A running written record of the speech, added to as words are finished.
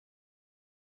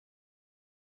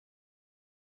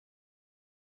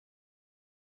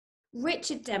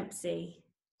Richard Dempsey,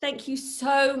 thank you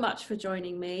so much for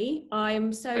joining me.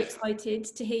 I'm so excited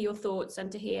to hear your thoughts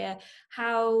and to hear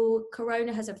how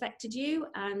Corona has affected you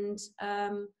and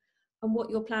what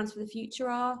your plans for the future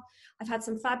are. I've had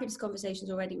some fabulous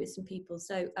conversations already with some people,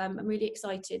 so I'm really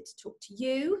excited to talk to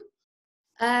you.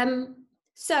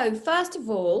 So first of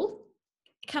all,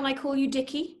 can I call you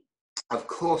Dickie? Of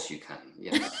course you can,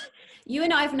 yes. You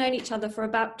and I have known each other for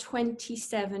about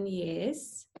 27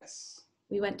 years. Yes.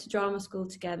 We went to drama school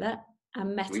together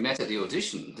and met. We met at the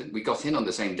audition, didn't we? Got in on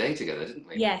the same day together, didn't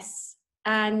we? Yes.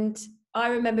 And I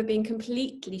remember being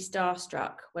completely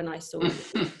starstruck when I saw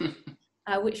you,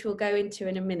 which we'll go into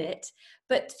in a minute.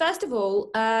 But first of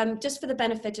all, just for the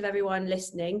benefit of everyone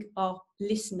listening, or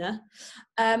listener,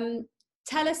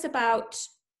 tell us about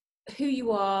who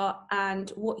you are and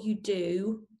what you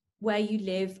do, where you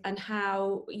live, and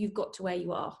how you've got to where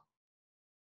you are.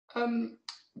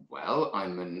 Well,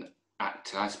 I'm an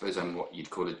actor. I suppose I'm what you'd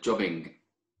call a jobbing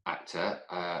actor.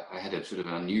 I had a sort of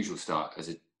an unusual start as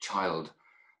a child.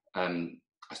 I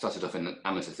started off in an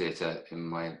amateur theatre in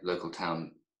my local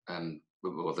town,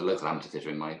 well, the local amateur theatre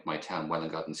in my town,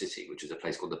 Welwyn Garden City, which is a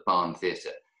place called the Barn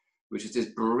Theatre, which is this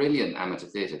brilliant amateur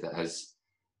theatre that has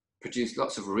produced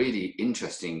lots of really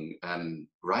interesting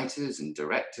writers and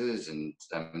directors and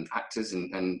actors,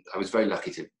 and I was very lucky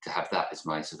to have that as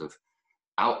my sort of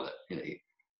outlet, you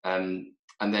know.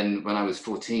 And then when I was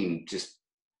 14, just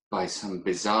by some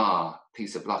bizarre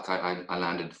piece of luck, I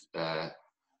landed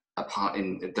a part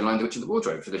in The Lion, the Witch and the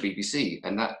Wardrobe for the BBC,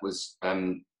 and that was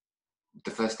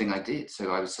the first thing I did.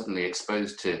 So I was suddenly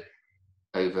exposed to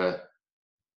over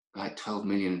like 12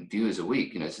 million viewers a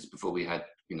week. You know, this is before we had,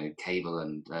 you know, cable,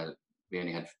 and we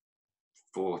only had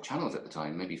 4 channels at the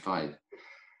time, maybe 5.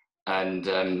 And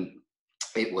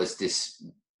it was this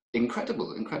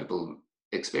incredible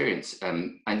experience.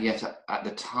 And yet at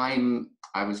the time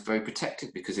I was very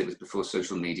protected because it was before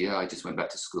social media. I just went back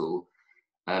to school,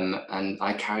 and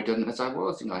I carried on as I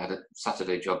was. You know, I had a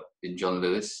Saturday job in John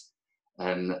Lewis,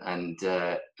 and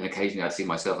occasionally I'd see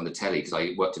myself on the telly because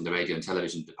I worked in the radio and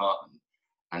television department.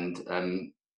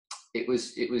 And it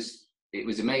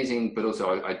was amazing, but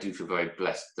also I do feel very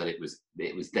blessed that it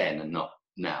was then and not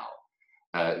now.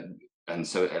 And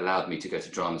so it allowed me to go to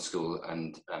drama school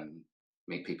and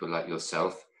meet people like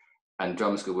yourself. And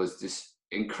drama school was this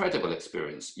incredible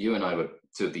experience. You and I were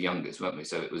 2 of the youngest, weren't we?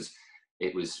 So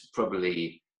it was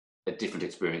probably a different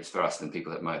experience for us than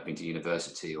people that might have been to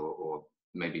university, or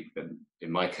maybe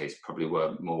in my case probably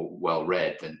were more well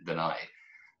read than I.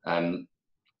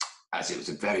 As it was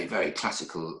a very, very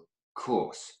classical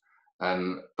course.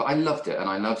 But I loved it, and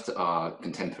I loved our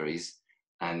contemporaries,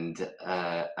 and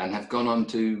have gone on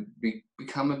to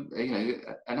become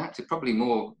an actor, probably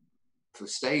more for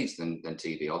stage than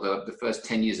TV, although the first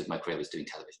 10 years of my career was doing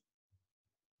television.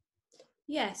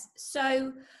 Yes.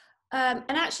 So, and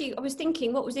actually I was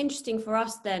thinking what was interesting for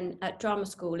us then at drama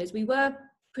school is we were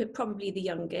probably the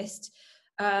youngest.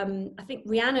 I think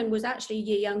Rhiannon was actually a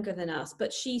year younger than us,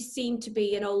 but she seemed to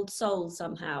be an old soul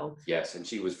somehow. Yes, and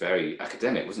she was very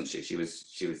academic, wasn't she? She was.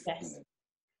 Yes. You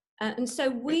know. And so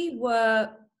we were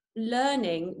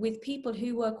learning with people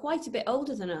who were quite a bit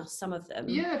older than us, some of them.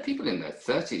 Yeah, people in their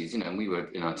 30s, you know, and we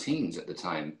were in our teens at the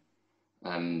time.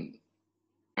 And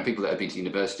people that had been to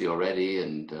university already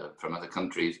and from other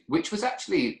countries, which was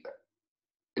actually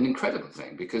an incredible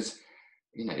thing because,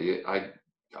 you know,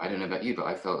 I don't know about you, but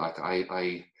I felt like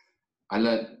I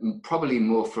learned probably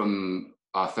more from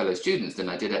our fellow students than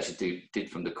I did actually did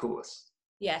from the course.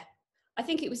 Yeah, I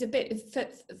think it was a bit,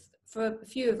 for a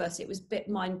few of us, it was a bit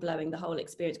mind-blowing, the whole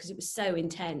experience, because it was so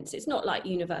intense. It's not like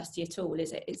university at all,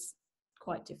 is it? It's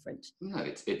quite different. No,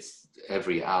 it's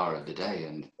every hour of the day.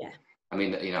 And yeah, I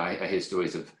mean, you know, I hear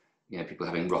stories of, you know, people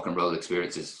having rock and roll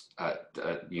experiences at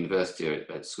university or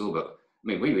at school, but I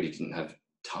mean, we really didn't have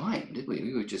time, did we?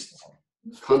 We were just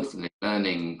constantly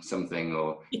learning something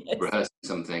or yes. rehearsing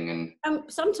something, and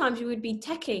sometimes we would be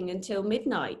teching until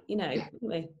midnight, you know. Yeah.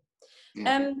 Wouldn't we?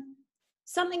 Yeah.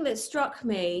 Something that struck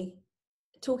me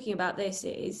talking about this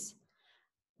is,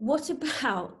 what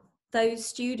about those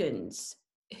students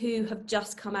who have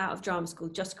just come out of drama school,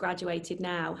 just graduated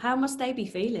now? How must they be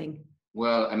feeling?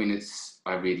 Well, I mean,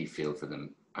 I really feel for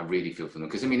them. I really feel for them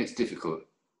because, I mean, it's difficult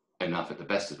enough at the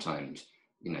best of times,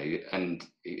 you know, and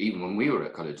even when we were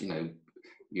at college, you know,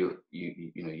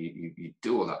 you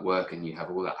do all that work and you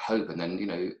have all that hope, and then, you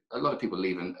know, a lot of people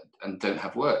leave and don't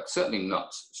have work, certainly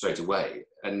not straight away.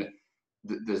 And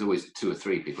there's always 2 or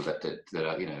 3 people that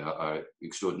are, you know, are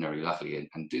extraordinarily lucky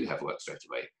and do have work straight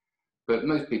away. But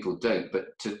most people don't.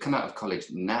 But to come out of college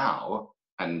now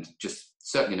and just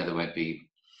certainly know there won't be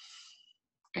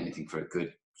anything for a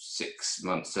good 6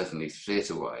 months, certainly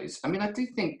theatre-wise. I mean, I do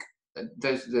think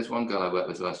there's one girl I worked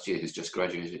with last year who's just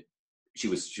graduated. She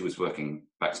was working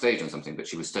backstage on something, but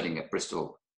she was studying at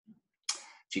Bristol.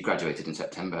 She graduated in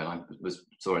September, and I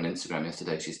saw on Instagram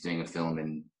yesterday she's doing a film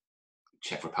in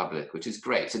Czech Republic, which is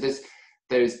great. So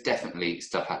there is definitely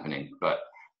stuff happening, but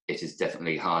it is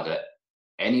definitely harder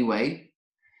anyway.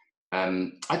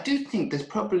 I do think there's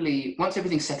probably, once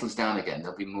everything settles down again,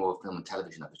 there'll be more film and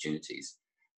television opportunities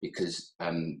because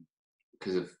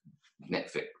of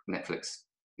Netflix,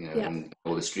 you know, and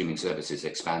all the streaming services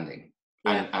expanding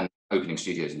and opening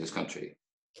studios in this country.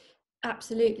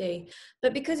 Absolutely.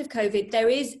 But because of COVID, there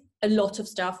is a lot of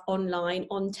stuff online,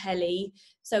 on telly.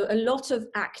 So a lot of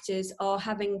actors are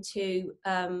having to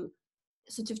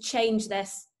sort of change their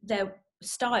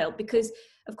style because,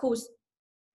 of course,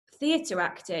 theatre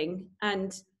acting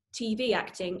and TV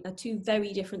acting are two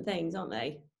very different things, aren't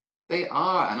they? They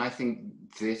are, and I think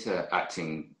theatre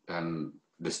acting,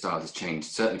 the style has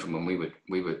changed, certainly from when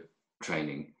we were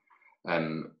training.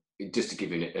 Just to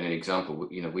give you an example,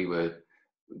 you know, we were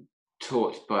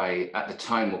taught by, at the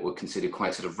time, what were considered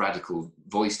quite sort of radical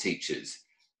voice teachers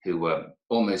who were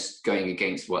almost going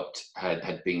against what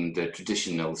had been the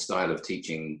traditional style of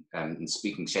teaching and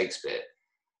speaking Shakespeare.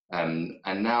 And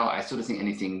now I sort of think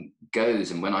anything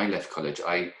goes. And when I left college,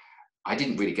 I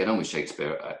didn't really get on with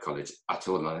Shakespeare at college at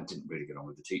all, and I didn't really get on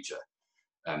with the teacher,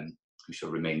 who shall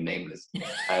remain nameless.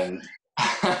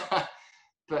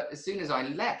 But as soon as I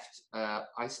left,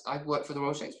 I worked for the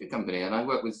Royal Shakespeare Company, and I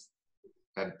worked with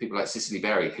people like Cicely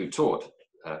Berry, who taught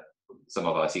some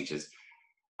of our teachers,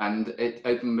 and it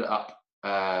opened up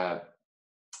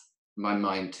my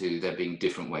mind to there being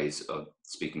different ways of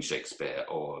speaking Shakespeare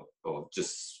or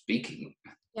just speaking.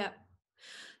 Yeah.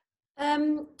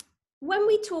 When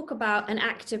we talk about an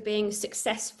actor being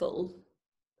successful,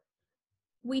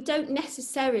 we don't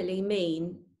necessarily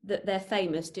mean that they're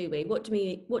famous, do we? What do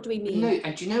we mean? No,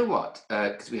 and do you know what?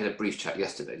 Because we had a brief chat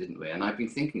yesterday, didn't we? And I've been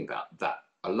thinking about that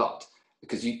a lot,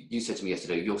 because you said to me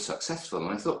yesterday, you're successful.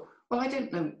 And I thought, well, I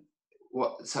don't know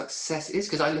what success is,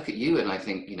 because I look at you and I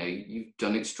think, you know, you've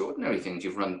done extraordinary things.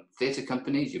 You've run theatre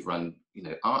companies, you've run, you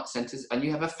know, art centres, and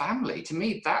you have a family. To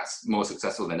me, that's more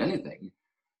successful than anything,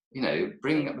 you know,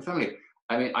 bringing up the family.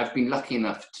 I mean, I've been lucky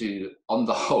enough to, on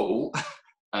the whole,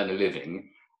 earn a living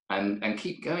and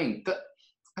keep going. But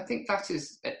I think that's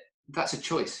a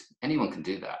choice. Anyone can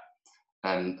do that.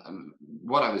 And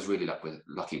what I was really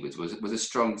lucky with was a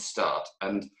strong start,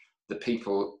 and the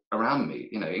people around me,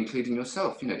 you know, including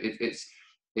yourself, you know, it's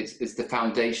the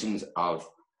foundations of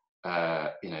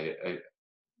you know, a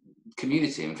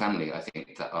community and family, I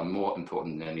think, that are more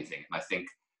important than anything. And I think,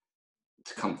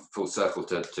 to come full circle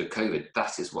to COVID,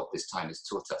 that is what this time has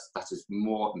taught us. That is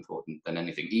more important than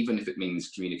anything, even if it means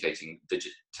communicating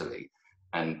digitally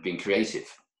and being creative,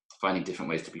 finding different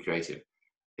ways to be creative.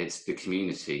 It's the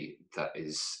community that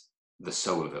is the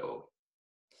soul of it all.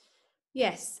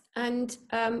 Yes, and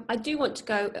I do want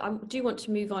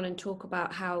to move on and talk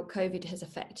about how COVID has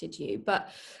affected you. But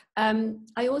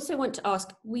I also want to ask,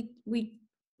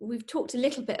 we've talked a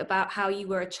little bit about how you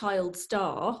were a child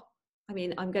star. I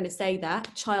mean, I'm going to say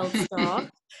that, child star.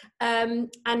 And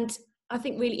I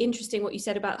think really interesting what you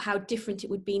said about how different it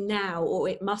would be now, or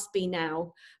it must be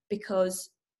now, because,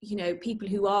 you know, people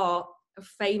who are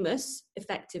famous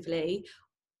effectively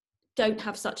don't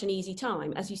have such an easy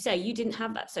time. As you say, you didn't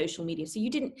have that social media, so you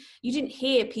didn't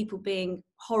hear people being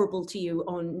horrible to you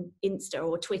on Insta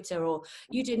or Twitter, or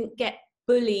you didn't get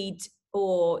bullied,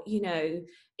 or, you know,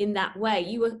 in that way.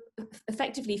 You were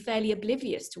effectively fairly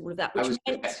oblivious to all of that,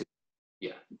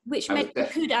 which meant you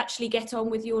could actually get on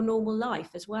with your normal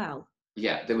life as well.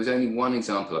 Yeah, there was only one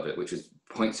example of it, which was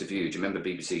Points of View. Do you remember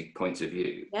BBC Points of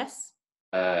View? Yes.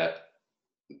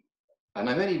 And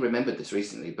I've only remembered this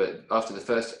recently, but after the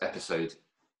first episode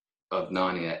of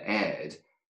Narnia aired,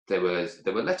 there were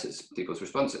letters, people's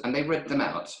responses, and they read them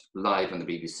out live on the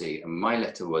BBC. And my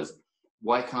letter was,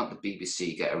 why can't the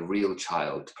BBC get a real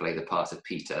child to play the part of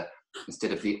Peter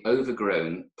instead of the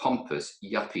overgrown, pompous,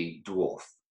 yuppie dwarf?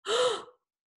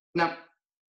 Now,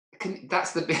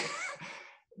 that's the bit.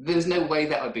 There's no way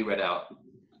that would be read out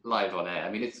live on air.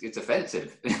 I mean, it's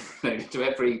offensive to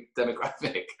every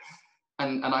demographic.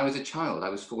 And I was a child. I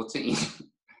was 14.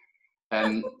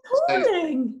 But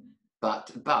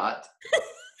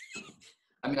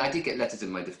I mean, I did get letters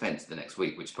in my defence the next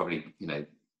week, which probably, you know,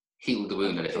 healed the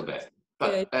wound a little bit.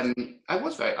 But I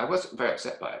was very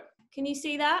upset by it. Can you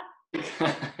see that?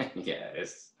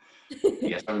 Yes.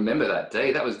 Yes, I remember that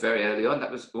day. That was very early on.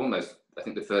 That was almost, I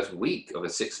think, the first week of a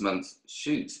 6-month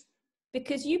shoot.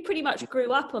 Because you pretty much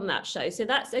grew up on that show. So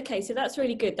that's okay. So that's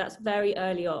really good. That's very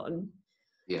early on.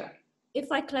 Yeah.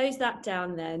 if I close that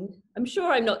down, then I'm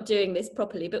sure I'm not doing this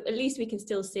properly, but at least we can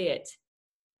still see it.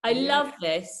 I love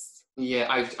this. Yeah,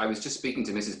 I was just speaking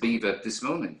to Mrs. Beaver this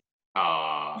morning.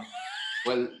 Ah,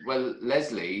 well,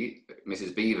 Leslie,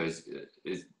 Mrs. Beaver is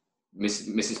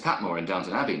Mrs. Patmore in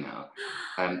Downton Abbey now,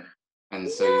 and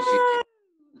so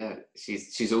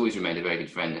she's always remained a very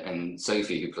good friend. And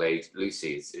Sophie, who played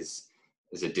Lucy, is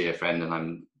a dear friend, and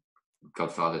I'm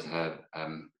godfather to her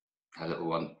little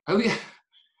one. Oh yeah,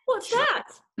 What's that?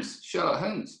 Sherlock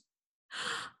Holmes.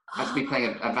 Had to be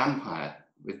playing a vampire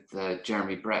with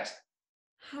Jeremy Brett.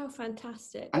 How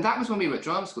fantastic! And that was when we were at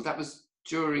drama school. That was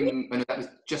that was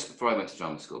just before I went to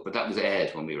drama school, but that was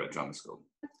aired when we were at drama school.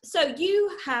 So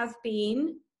you have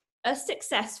been a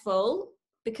successful,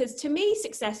 because to me,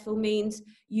 successful means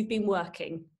you've been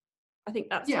working. I think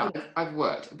that's I've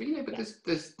worked, but but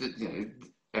there's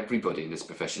everybody in this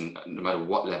profession, no matter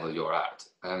what level you're at,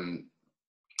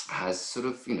 has sort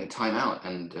of time out,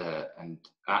 and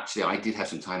actually I did have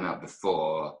some time out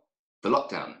before the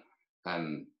lockdown,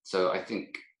 so I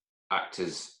think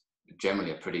actors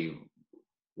generally are pretty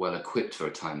well equipped for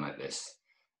a time like this.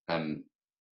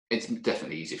 It's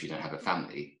definitely easier if you don't have a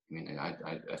family.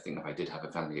 I think if I did have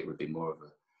a family, it would be more of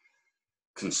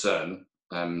a concern,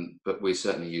 but we're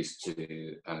certainly used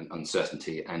to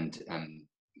uncertainty and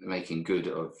making good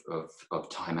of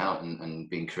time out, and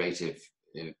being creative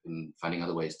in finding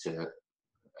other ways to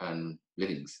earn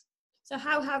livings. So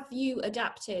how have you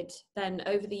adapted then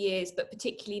over the years, but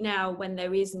particularly now when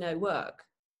there is no work?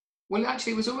 Well,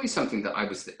 actually, it was always something that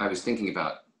I was thinking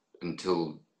about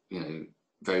until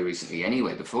very recently.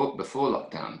 Anyway, before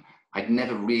lockdown, I'd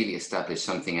never really established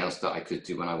something else that I could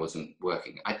do when I wasn't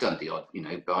working. I'd done the odd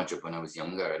bar job when I was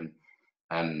younger,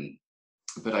 and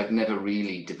but I'd never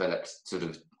really developed sort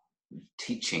of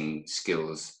teaching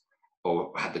skills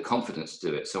or had the confidence to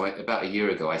do it. So about a year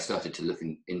ago, I started to look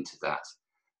into that,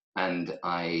 and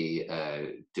I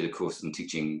did a course in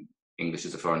teaching English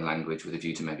as a foreign language with a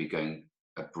view to maybe going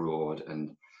abroad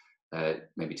and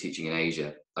maybe teaching in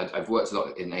Asia. I've worked a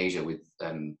lot in Asia with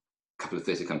a couple of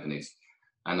theatre companies,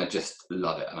 and I just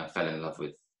love it, and I fell in love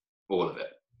with all of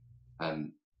it.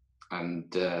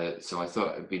 So I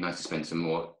thought it'd be nice to spend some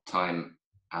more time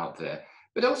out there.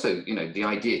 But also, the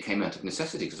idea came out of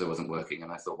necessity because I wasn't working,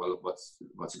 and I thought, well,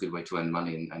 what's a good way to earn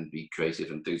money and be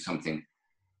creative and do something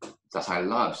that I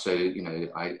love? So,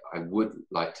 I would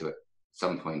like to at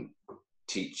some point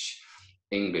teach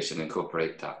English and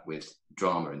incorporate that with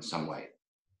drama in some way.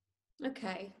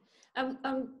 Okay.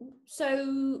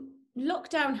 So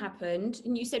lockdown happened,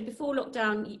 and you said before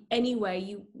lockdown,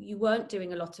 anyway, you weren't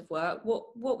doing a lot of work.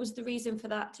 What was the reason for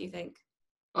that, do you think?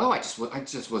 Oh, I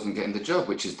just wasn't getting the job,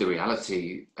 which is the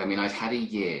reality. I mean, I'd had a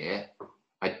year.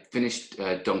 I'd finished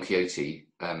Don Quixote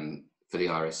for the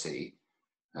RSC,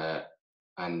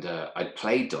 and I'd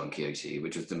played Don Quixote,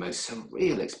 which was the most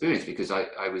surreal experience, because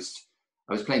I was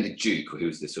playing the Duke, who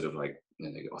was this sort of like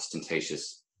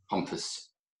ostentatious, pompous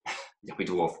yuppie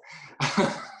dwarf,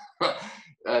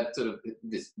 sort of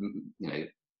this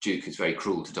Duke who's very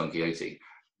cruel to Don Quixote.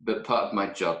 But part of my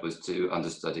job was to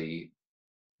understudy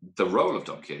the role of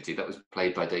Don Quixote that was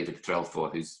played by David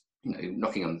Threlford, who's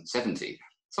knocking on 70.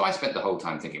 So I spent the whole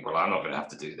time thinking, well, I'm not going to have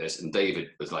to do this. And David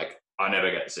was like, I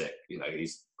never get sick.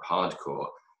 He's hardcore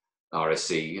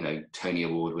RSC, Tony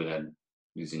Award winner,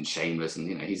 who's in Shameless,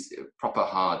 and he's a proper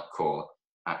hardcore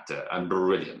actor and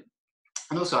brilliant.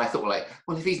 And also I thought,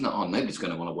 well, if he's not on, nobody's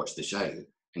going to want to watch the show.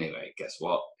 Anyway, guess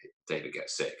what? David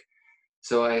gets sick.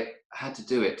 So I had to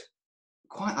do it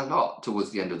quite a lot towards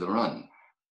the end of the run.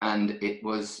 And it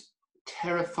was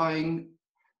terrifying.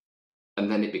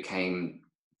 And then it became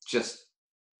just,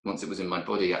 once it was in my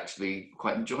body, actually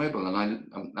quite enjoyable. And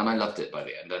I loved it by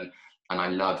the end. And I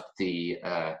loved the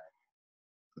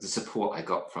support I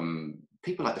got from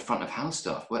people like the front of house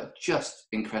staff. Were just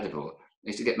incredible. I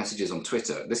used to get messages on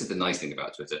Twitter. This is the nice thing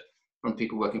about Twitter, from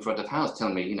people working front of house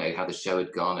telling me, how the show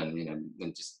had gone,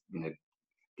 and just,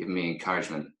 giving me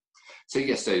encouragement. So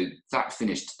yes, so that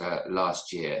finished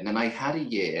last year. And then I had a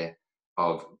year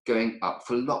of going up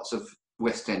for lots of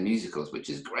West End musicals, which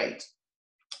is great.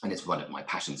 And it's one of my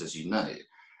passions, as you know.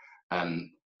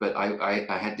 But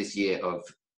I had this year of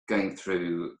getting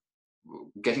through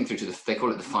to they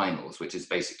call it the finals, which is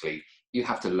basically you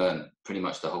have to learn pretty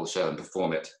much the whole show and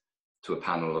perform it to a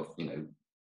panel of,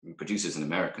 producers and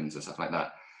Americans and stuff like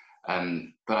that.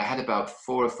 But I had about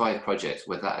 4 or 5 projects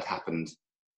where that had happened,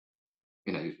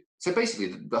 So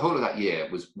basically the whole of that year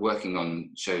was working on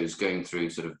shows, going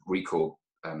through sort of recall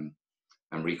and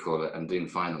doing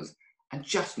finals and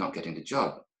just not getting the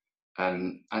job.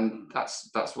 And that's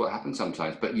what happens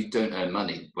sometimes, but you don't earn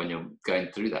money when you're going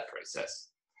through that process.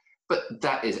 but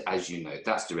that is, as you know,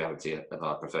 that's the reality of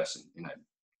our profession, you know.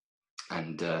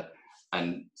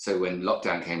 And so when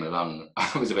lockdown came along,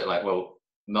 I was a bit like, well,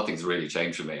 nothing's really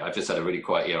changed for me. I've just had a really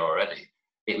quiet year already.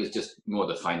 It was just more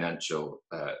the financial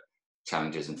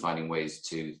challenges and finding ways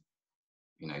to,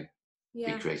 you know,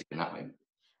 be creative in that way.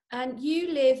 And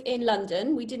you live in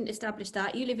London. We didn't establish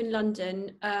that. You live in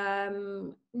London,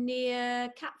 near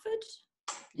Catford?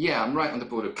 Yeah, I'm right on the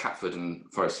border of Catford and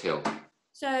Forest Hill.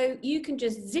 So you can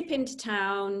just zip into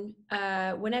town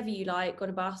whenever you like, on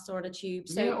a bus or on a tube.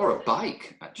 So yeah, or a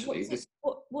bike, actually.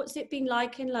 What's it been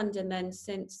like in London then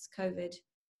since COVID?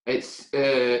 It's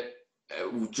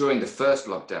during the first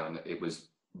lockdown, it was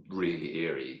really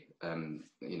eerie.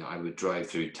 You know, I would drive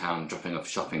through town dropping off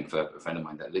shopping for a friend of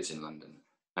mine that lives in London,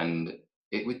 and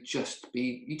it would just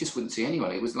be, you just wouldn't see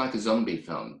anyone. It was like a zombie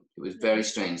film. It was very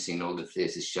strange seeing all the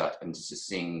theatres shut and just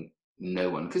seeing no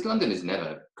one, because London is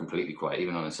never completely quiet,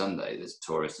 even on a Sunday. There's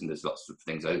tourists and there's lots of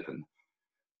things open.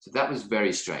 So that was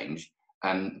very strange.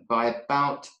 By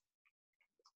about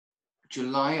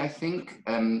July, I think,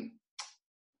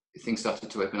 things started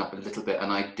to open up a little bit,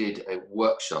 and I did a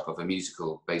workshop of a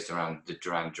musical based around the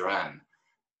Duran Duran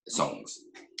songs,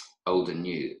 old and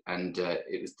new. And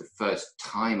it was the first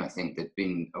time, I think, there'd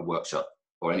been a workshop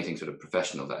or anything sort of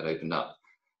professional that had opened up.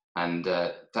 And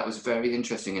that was very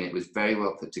interesting, and it was very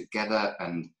well put together.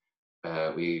 And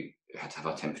we had to have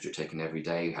our temperature taken every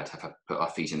day. We had to put our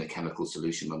feet in a chemical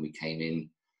solution when we came in.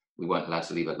 We weren't allowed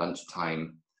to leave at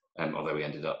lunchtime, although we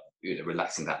ended up, you know,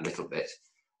 relaxing that little bit.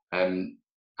 And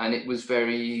it was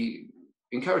very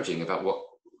encouraging about what,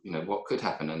 you know, what could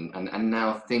happen. And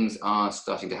now things are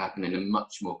starting to happen in a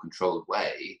much more controlled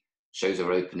way. Shows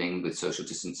are opening with social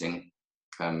distancing.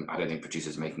 I don't think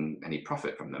producers are making any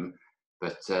profit from them,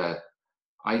 but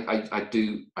I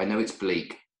know it's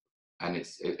bleak, and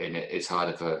it's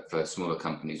harder for smaller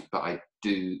companies, but I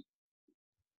do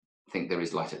think there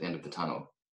is light at the end of the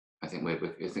tunnel. I think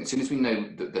as soon as we know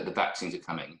that the vaccines are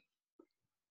coming,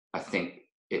 I think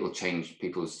it will change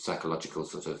people's psychological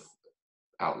sort of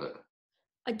outlook.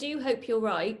 I do hope you're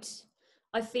right.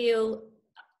 I feel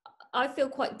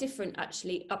quite different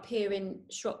actually up here in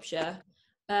Shropshire.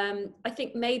 I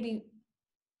think maybe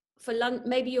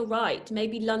maybe you're right.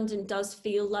 Maybe London does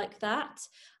feel like that,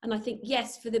 and I think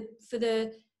yes, for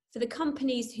the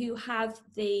companies who have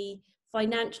the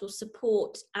financial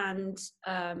support and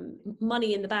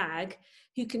money in the bag,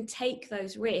 who can take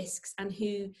those risks, and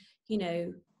who, you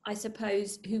know, I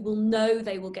suppose, who will know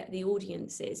they will get the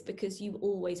audiences, because you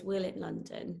always will in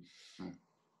London.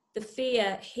 The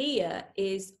fear here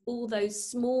is all those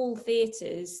small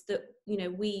theatres that, you know,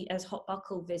 we as Hot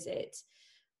Buckle visit,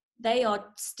 they are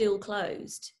still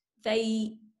closed.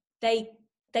 They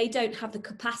don't have the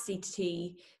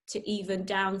capacity to even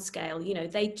downscale. You know,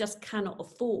 they just cannot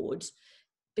afford,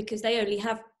 because they only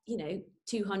have, you know,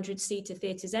 200-seater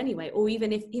theatres anyway, or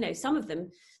even if, you know, some of them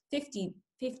 50.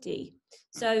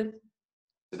 So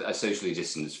a socially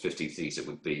distanced 50 seater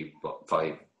would be what,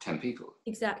 5-10 people?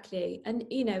 Exactly. And,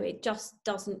 you know, it just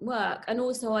doesn't work. And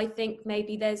also I think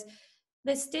maybe there's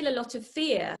still a lot of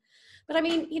fear. But I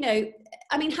mean, you know,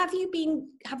 have you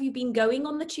been going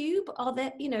on the tube? Are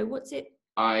there, you know, what's it?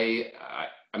 I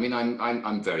mean,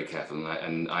 I'm very careful,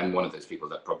 and I'm one of those people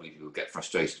that probably will get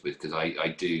frustrated with, because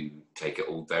I do take it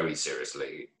all very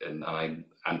seriously, and I'm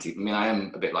I mean, I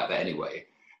am a bit like that anyway.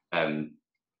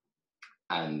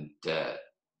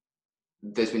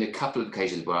 There's been a couple of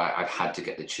occasions where I've had to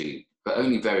get the tube, but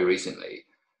only very recently,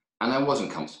 and I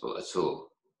wasn't comfortable at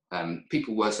all.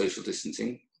 People were social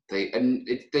distancing.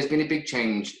 There's been a big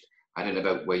change. I don't know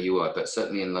about where you are, but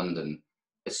certainly in London,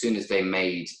 as soon as they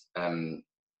made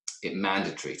it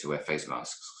mandatory to wear face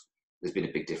masks, there's been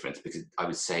a big difference, because I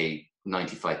would say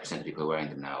 95% of people are wearing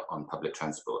them now on public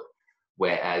transport,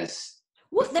 whereas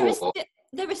before,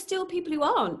 there are still people who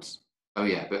aren't. Oh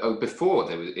yeah, but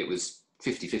before it was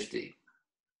 50-50,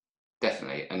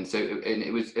 definitely, and so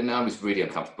and I was really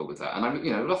uncomfortable with that. And I,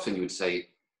 you know, often you would say,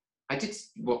 I did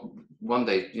one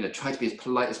day, you know, try to be as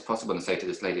polite as possible and say to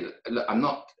this lady, look, I'm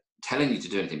not telling you to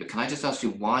do anything, but can I just ask you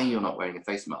why you're not wearing a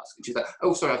face mask? And she's like,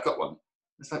 oh, sorry, I've got one.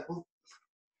 It's like, well,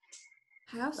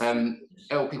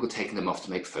 people taking them off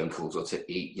to make phone calls or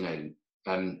to eat, you know.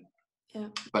 Yeah.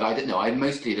 But I didn't know. I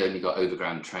mostly had only got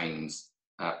overground trains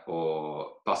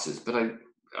or buses, but to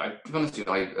be honest with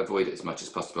you, I avoid it as much as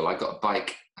possible. I got a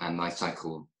bike and I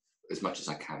cycle as much as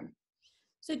I can.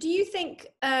 So do you think,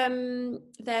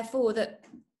 therefore, that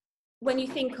when you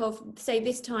think of, say,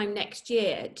 this time next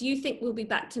year, do you think we'll be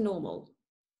back to normal?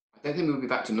 I don't think we'll be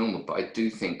back to normal, but I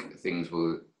do think things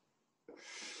will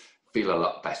feel a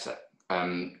lot better.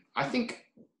 I think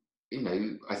you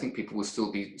know, I think people will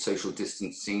still be social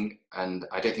distancing, and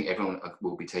I don't think everyone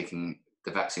will be taking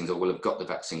the vaccines or will have got the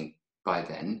vaccine by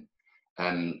then.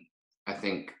 I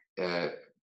think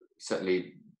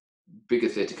certainly bigger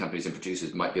theatre companies and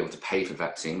producers might be able to pay for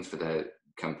vaccines for their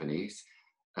companies.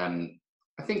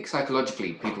 I think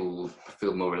psychologically people will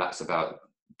feel more relaxed about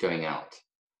going out,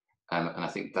 and I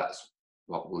think that's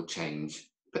what will change.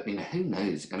 But you know, who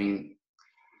knows? I mean,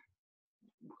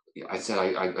 I said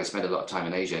I spent a lot of time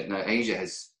in Asia. Now, Asia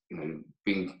has, you know,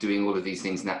 been doing all of these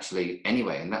things naturally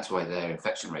anyway, and that's why their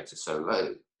infection rates are so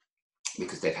low,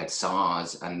 because they've had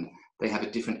SARS and they have a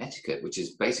different etiquette, which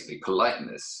is basically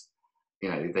politeness. You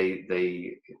know,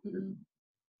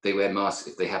 they wear masks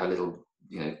if they have a little,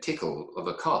 you know, tickle of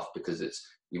a cough, because it's,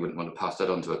 you wouldn't want to pass that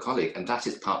on to a colleague, and that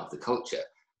is part of the culture.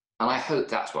 And I hope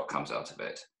that's what comes out of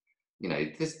it. You know,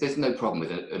 there's no problem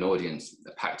with an audience,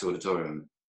 a packed auditorium,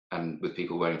 and with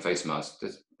people wearing face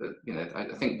masks. You know, I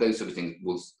think those sort of things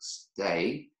will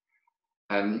stay.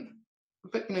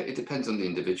 But you know, it depends on the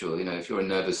individual. You know, if you're a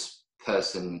nervous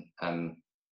person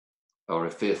or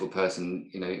a fearful person,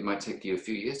 you know, it might take you a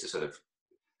few years to sort of,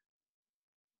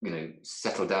 you know,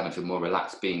 settle down and feel more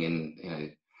relaxed being in, you know,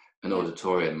 an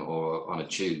auditorium or on a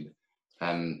tube.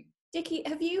 Dickie,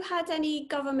 have you had any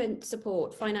government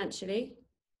support financially?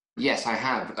 Yes, I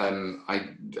have.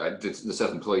 The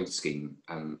self-employed scheme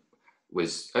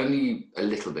was only a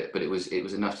little bit, but it was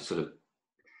enough to sort of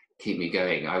keep me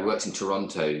going. I worked in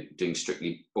Toronto doing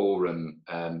strictly ballroom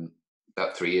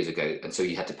about 3 years ago, and so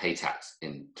you had to pay tax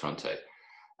in Toronto,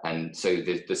 and so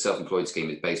the self-employed scheme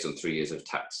is based on 3 years of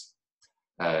tax.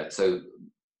 But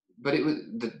it was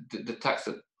the tax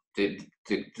that the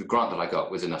grant that I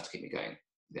got was enough to keep me going.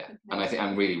 Yeah, okay. And I think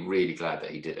I'm really glad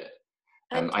that he did it.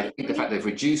 I think the fact they've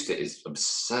reduced it is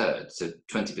absurd to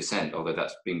 20%, although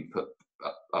that's been put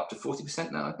up to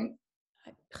 40% now, I think.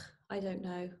 I don't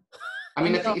know. I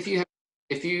mean, I think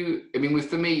I mean,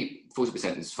 for me,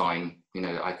 40% is fine. You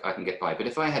know, I can get by. But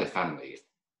if I had a family,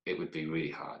 it would be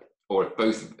really hard. Or if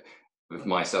both of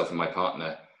myself and my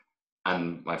partner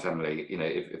and my family, you know,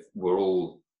 if we're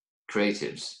all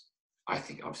creatives, I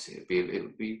think obviously it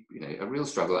would be, you know, a real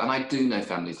struggle. And I do know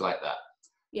families like that.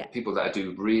 Yeah. People that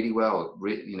do really well,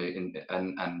 you know,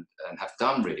 and have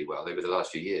done really well over the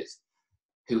last few years,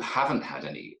 who haven't had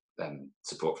any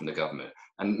support from the government.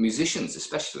 And musicians,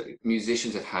 especially,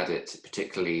 musicians have had it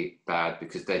particularly bad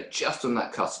because they're just on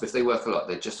that cusp. If they work a lot,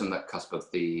 they're just on that cusp of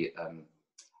the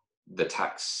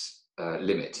tax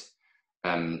limit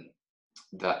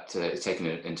that is taken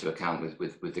into account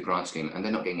with the grant scheme, and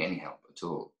they're not getting any help at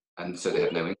all. And so they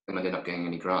have no income, and they're not getting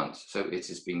any grants. So it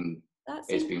has been.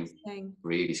 It's been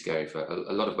really scary for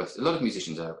a lot of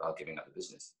musicians are giving up the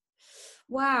business.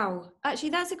 Wow.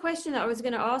 Actually, that's a question that I was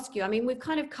going to ask you. I mean, we've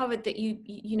kind of covered that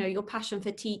you know, your passion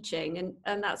for teaching,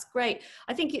 and that's great.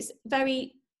 I think it's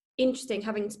very interesting,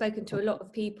 having spoken to a lot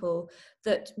of people,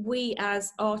 that we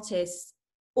as artists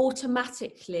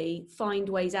automatically find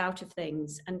ways out of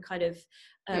things and kind of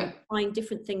find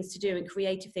different things to do and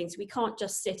creative things. We can't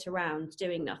just sit around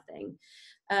doing nothing.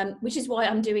 Which is why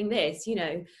I'm doing this, you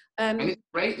know. And it's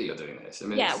great that you're doing this. I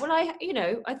mean, yeah, well,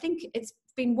 I think it's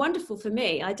been wonderful for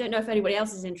me. I don't know if anybody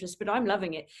else is interested, but I'm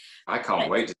loving it. I can't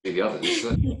wait to see the others.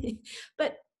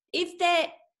 But if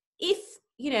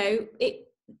you know,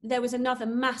 there was another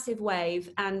massive wave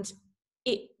and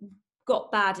it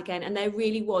got bad again and there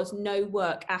really was no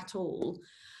work at all,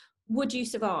 would you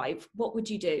survive? What would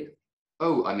you do?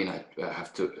 Oh, I mean, I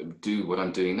have to do what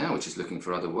I'm doing now, which is looking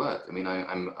for other work. I mean,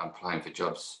 I'm applying for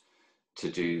jobs to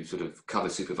do sort of cover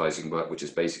supervising work, which is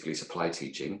basically supply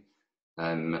teaching,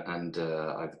 and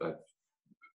I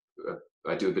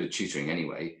do a bit of tutoring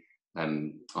anyway,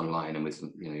 online and with,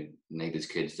 you know, neighbours'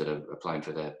 kids that are applying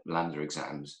for their LAMDA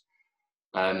exams.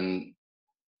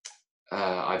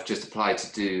 I've just applied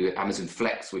to do Amazon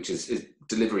Flex, which is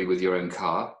delivery with your own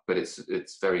car, but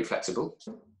it's very flexible.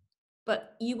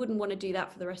 But you wouldn't want to do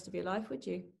that for the rest of your life, would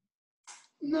you?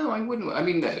 No, I wouldn't. I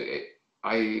mean, no,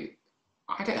 I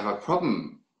don't have a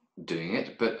problem doing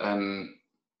it, but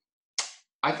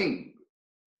I think,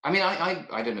 I mean,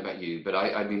 I don't know about you, but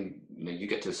I mean, you know, you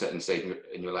get to a certain stage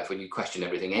in your life when you question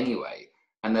everything anyway.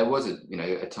 And there was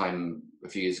a time a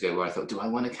few years ago where I thought, do I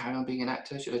want to carry on being an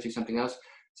actor? Should I do something else?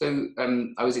 So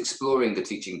I was exploring the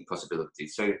teaching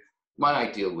possibilities. So my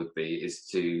ideal would be is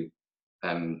to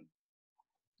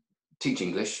teach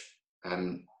English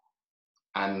and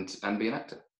be an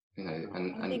actor, you know.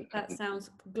 I think that sounds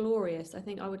glorious. I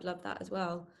think I would love that as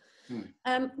well.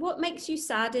 What makes you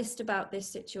saddest about this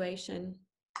situation?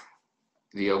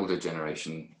 The older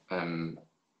generation,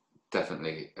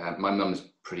 definitely. My mum's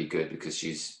pretty good because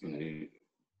she's, you know,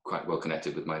 quite well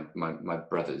connected with my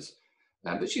brothers.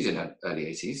 But she's in her early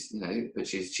 80s, you know, but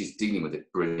she's dealing with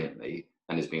it brilliantly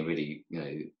and has been really, you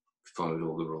know, followed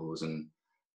all the rules, and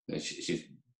you know, she's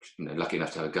you know, lucky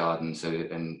enough to have a garden. So,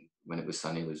 and when it was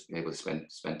sunny, was able to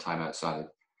spend time outside.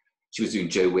 She was doing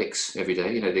Joe Wicks every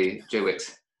day, you know, the Joe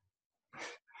Wicks.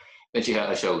 Then she hurt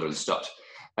her shoulder and stopped.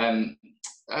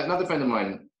 Another friend of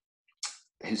mine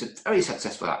who's a very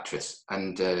successful actress,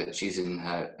 and she's in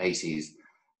her 80s,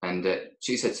 and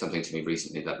she said something to me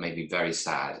recently that made me very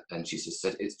sad. And she just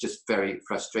said, it's just very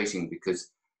frustrating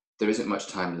because there isn't much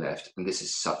time left, and this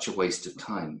is such a waste of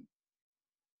time.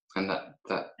 And that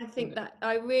I think that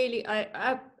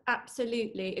I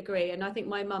absolutely agree. And I think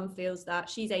my mum feels that.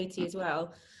 She's 80 as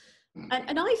well.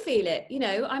 And I feel it, you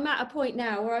know, I'm at a point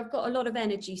now where I've got a lot of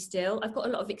energy still. I've got a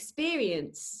lot of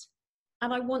experience,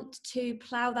 and I want to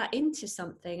plow that into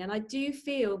something. And I do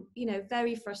feel, you know,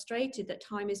 very frustrated that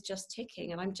time is just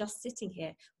ticking and I'm just sitting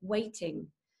here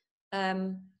waiting.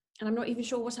 And I'm not even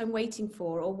sure what I'm waiting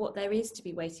for or what there is to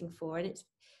be waiting for. And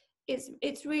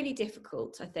it's really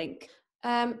difficult, I think.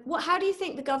 How do you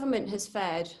think the government has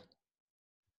fared? I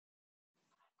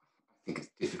think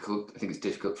it's difficult. I think it's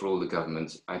difficult for all the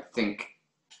governments. I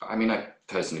mean, I've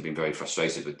personally been very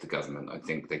frustrated with the government. I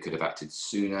think they could have acted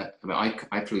sooner. I mean,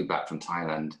 I flew back from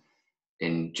Thailand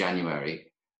in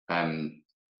January, and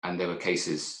there were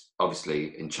cases,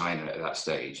 obviously, in China at that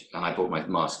stage. And I bought my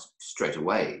mask straight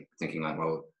away, thinking like,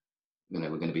 well, you know,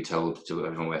 we're going to be told to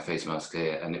everyone wear face masks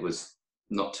here. And it was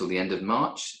not till the end of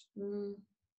March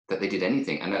that they did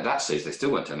anything. And at that stage, they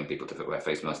still weren't telling people to wear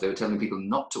face masks. They were telling people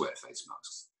not to wear face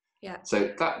masks. Yeah.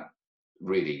 So that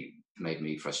really made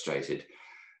me frustrated.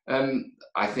 I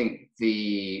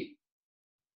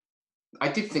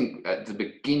did think at the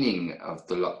beginning of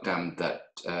the lockdown that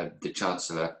the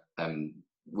Chancellor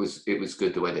it was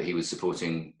good the way that he was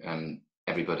supporting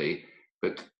everybody,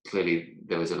 but clearly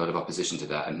there was a lot of opposition to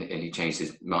that, and he changed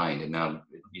his mind, and now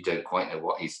you don't quite know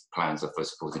what his plans are for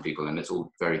supporting people, and it's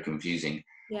all very confusing.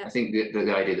 Yeah. I think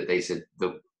the idea that they said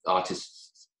the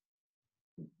artists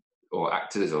or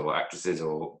actors or actresses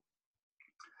or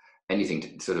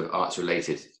anything sort of arts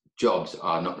related jobs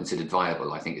are not considered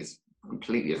viable, I think is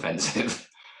completely offensive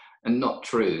and not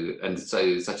true. And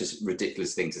so such a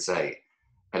ridiculous thing to say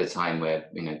at a time where,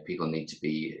 you know, people need to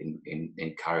be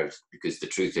encouraged, because the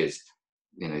truth is,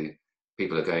 you know,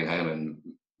 people are going home and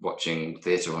watching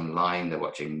theatre online, they're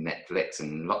watching Netflix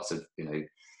and lots of, you know,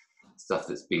 stuff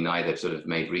that's been either sort of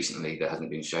made recently that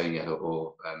hasn't been shown yet,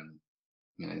 or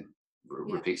you know,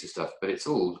 repeats of stuff, but it's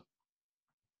all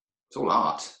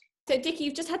art. So Dickie,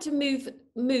 you've just had to move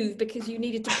because you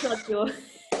needed to plug your,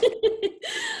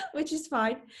 which is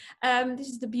fine. This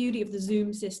is the beauty of the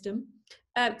Zoom system.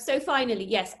 So finally,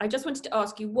 yes, I just wanted to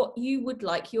ask you what you would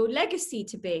like your legacy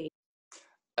to be.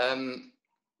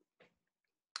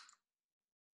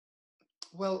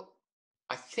 Well,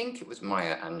 I think it was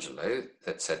Maya Angelou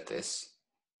that said this,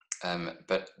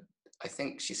 but I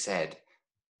think she said,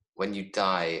 when you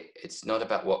die, it's not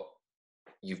about what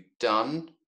you've done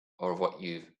or what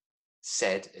you've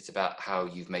said, it's about how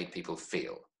you've made people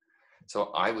feel.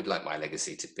 So I would like my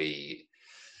legacy to be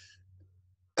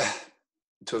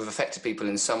to have affected people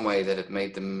in some way that have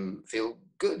made them feel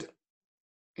good,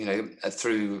 you know,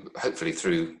 hopefully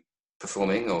through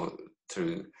performing or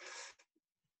through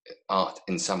art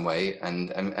in some way,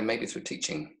 and maybe through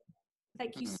teaching.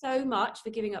 Thank you so much for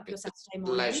giving up your Saturday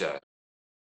morning. Pleasure.